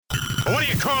What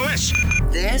do you call this?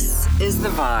 This is The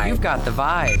Vibe. You've got The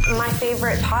Vibe. My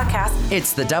favorite podcast.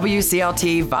 It's the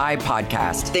WCLT Vibe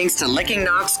Podcast. Thanks to Licking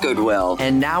Knox Goodwill.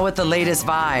 And now with the latest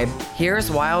Vibe,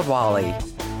 here's Wild Walley.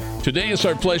 Today it's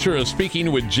our pleasure of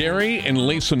speaking with Jerry and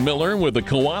Lisa Miller with the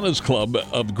Kiwanis Club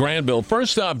of Granville.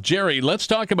 First off, Jerry, let's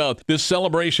talk about this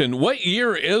celebration. What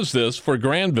year is this for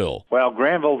Granville? Well,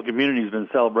 Granville's community has been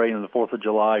celebrating the 4th of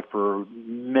July for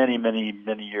many, many,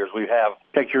 many years. We have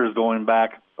pictures going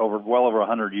back well over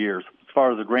 100 years. As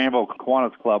far as the Granville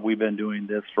Kiwanis Club, we've been doing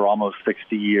this for almost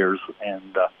 60 years,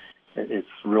 and it's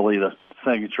really the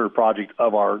signature project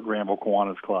of our Granville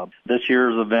Kiwanis Club. This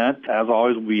year's event, as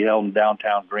always, will be held in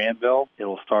downtown Granville. It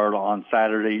will start on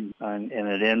Saturday, and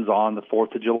it ends on the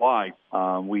 4th of July.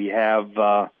 We have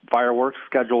fireworks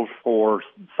scheduled for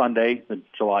Sunday,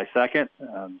 July 2nd.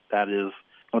 That is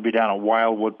going to be down at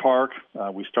Wildwood Park.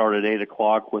 We start at 8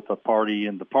 o'clock with a party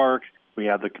in the park. We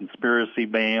have the Conspiracy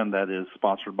Band that is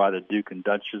sponsored by the Duke and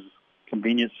Duchess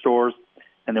convenience stores.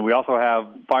 And then we also have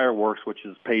fireworks, which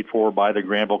is paid for by the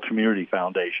Granville Community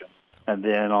Foundation. And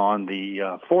then on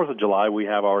the 4th of July, we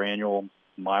have our annual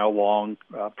mile-long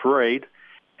parade,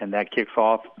 and that kicks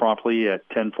off promptly at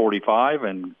 10:45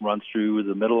 and runs through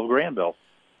the middle of Granville.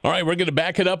 All right, we're going to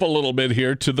back it up a little bit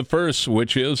here to the 1st,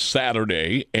 which is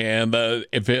Saturday. And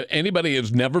if anybody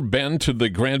has never been to the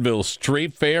Granville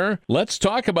Street Fair, let's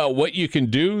talk about what you can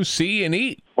do, see, and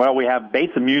eat. Well, we have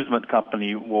Bates Amusement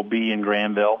Company will be in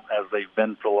Granville, as they've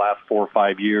been for the last 4 or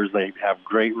 5 years. They have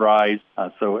great rides,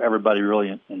 so everybody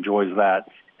really enjoys that.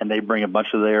 And they bring a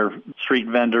bunch of their street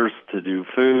vendors to do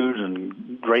food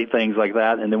and great things like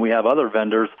that. And then we have other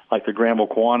vendors like the Granville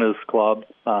Kiwanis Club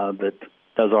that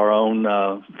does our own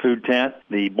food tent.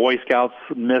 The Boy Scouts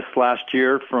missed last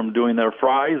year from doing their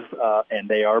fries, and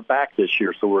they are back this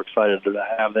year, so we're excited to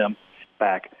have them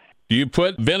back. Do you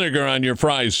put vinegar on your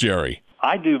fries, Jerry?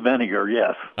 I do vinegar,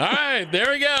 yes. All right, there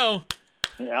we go.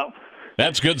 Yeah.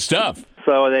 That's good stuff.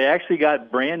 So they actually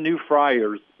got brand new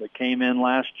fryers that came in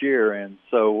last year, and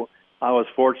so I was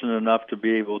fortunate enough to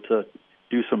be able to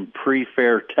do some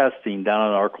pre-fair testing down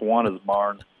at our Kiwanis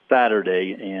barn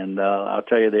Saturday, and I'll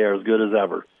tell you, they are as good as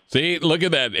ever. See, look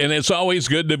at that. And it's always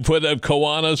good to put a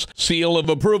Kiwanis seal of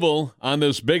approval on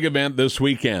this big event this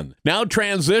weekend. Now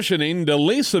transitioning to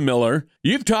Lisa Miller,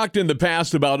 you've talked in the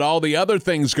past about all the other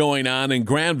things going on in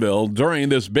Granville during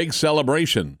this big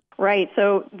celebration. Right.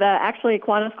 So actually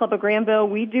Kiwanis Club of Granville,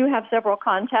 we do have several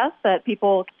contests that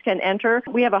people can enter.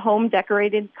 We have a home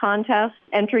decorated contest.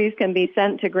 Entries can be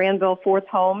sent to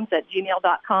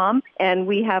granville4thhomes@gmail.com, and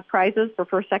we have prizes for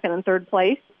first, second, and third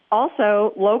place.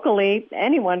 Also, locally,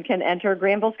 anyone can enter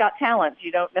Granville's Got Talent.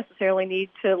 You don't necessarily need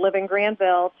to live in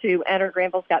Granville to enter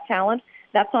Granville's Got Talent.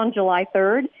 That's on July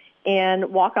 3rd.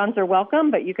 And walk-ons are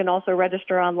welcome, but you can also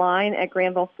register online at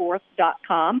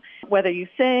granville4th.com. Whether you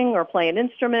sing or play an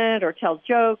instrument or tell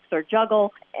jokes or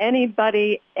juggle,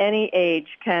 anybody, any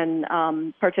age can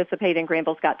participate in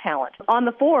Granville's Got Talent. On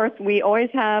the 4th, we always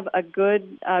have a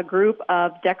good group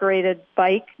of decorated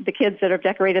the kids that have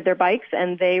decorated their bikes,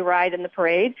 and they ride in the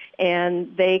parade,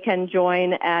 and they can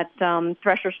join at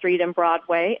Thresher Street and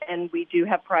Broadway, and we do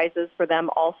have prizes for them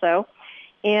also.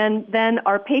 And then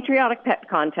our patriotic pet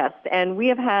contest, and we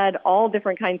have had all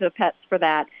different kinds of pets for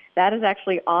that. That is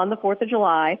actually on the 4th of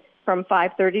July from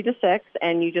 5:30 to 6,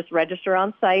 and you just register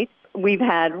on site. We've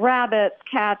had rabbits,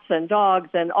 cats, and dogs,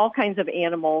 and all kinds of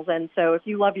animals. And so if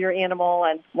you love your animal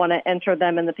and want to enter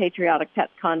them in the patriotic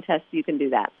pet contest, you can do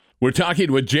that. We're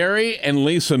talking with Jerry and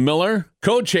Lisa Miller,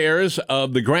 co-chairs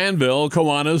of the Granville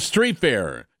Kiwanis Street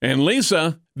Fair. And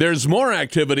Lisa, there's more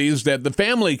activities that the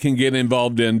family can get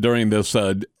involved in during this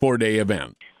 4-day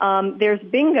event. There's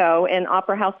bingo in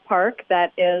Opera House Park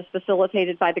that is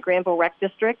facilitated by the Granville Rec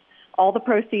District. All the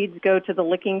proceeds go to the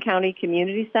Licking County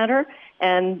Community Center,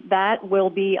 and that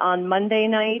will be on Monday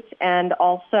night and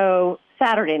also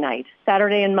Saturday night.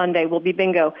 Saturday and Monday will be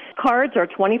bingo. Cards are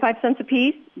 25 cents a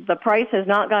piece. The price has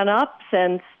not gone up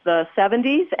since the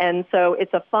 70s, and so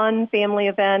it's a fun family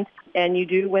event, and you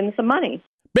do win some money.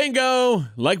 Bingo!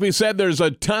 Like we said, there's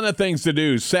a ton of things to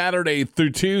do Saturday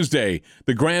through Tuesday,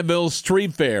 the Granville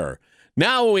Street Fair.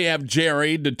 Now we have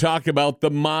Jerry to talk about the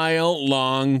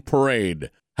mile-long parade.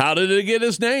 How did it get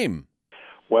its name?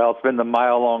 Well, it's been the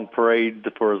mile-long parade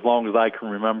for as long as I can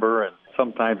remember, and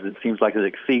sometimes it seems like it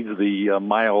exceeds the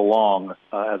mile long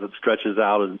as it stretches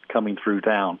out and coming through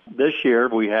town. This year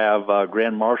we have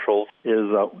Grand Marshals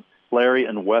is Larry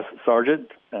and Wes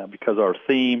Sargent, because our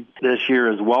theme this year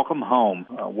is Welcome Home.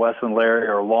 Wes and Larry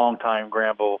are longtime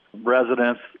Granville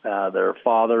residents. Their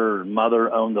father and mother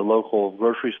owned the local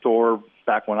grocery store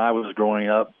back when I was growing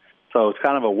up. So it's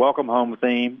kind of a welcome home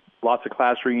theme. lots of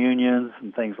class reunions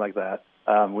and things like that.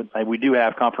 We do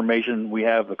have confirmation. We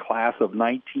have the class of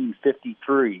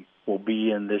 1953 will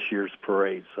be in this year's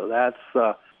parade. So that's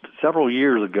several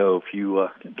years ago if you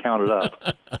can count it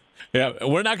up. Yeah,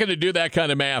 we're not going to do that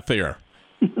kind of math here.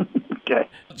 Okay.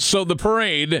 So the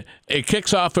parade, it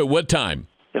kicks off at what time?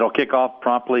 It'll kick off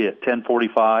promptly at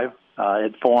 10:45.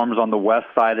 It forms on the west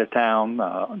side of town,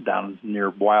 down near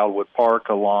Wildwood Park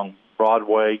along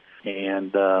Broadway,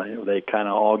 and they kind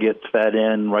of all get fed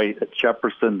in right at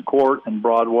Jefferson Court and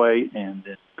Broadway, and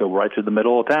it go right through the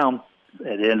middle of town.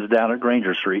 It ends down at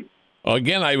Granger Street.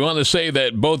 Again, I want to say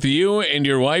that both you and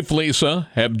your wife, Lisa,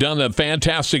 have done a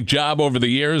fantastic job over the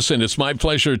years, and it's my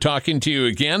pleasure talking to you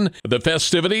again. The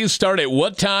festivities start at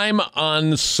what time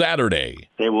on Saturday?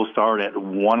 They will start at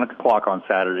 1 o'clock on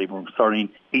Saturday. We're starting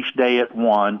each day at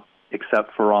 1,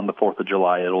 except for on the 4th of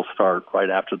July. It'll start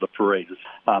right after the parade.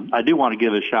 I do want to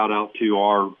give a shout-out to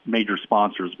our major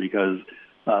sponsors because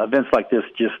events like this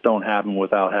just don't happen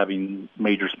without having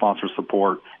major sponsor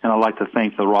support. And I'd like to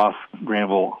thank the Ross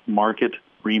Granville Market,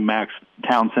 Remax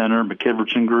Town Center,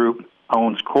 McKiverton Group,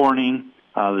 Owens Corning,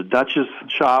 the Duchess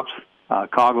Shops,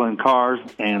 Coughlin Cars,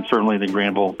 and certainly the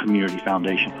Granville Community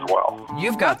Foundation as well.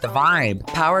 You've got the vibe,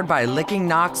 powered by Licking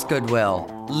Knox Goodwill.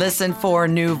 Listen for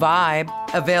New Vibe,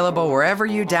 available wherever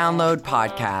you download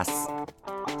podcasts.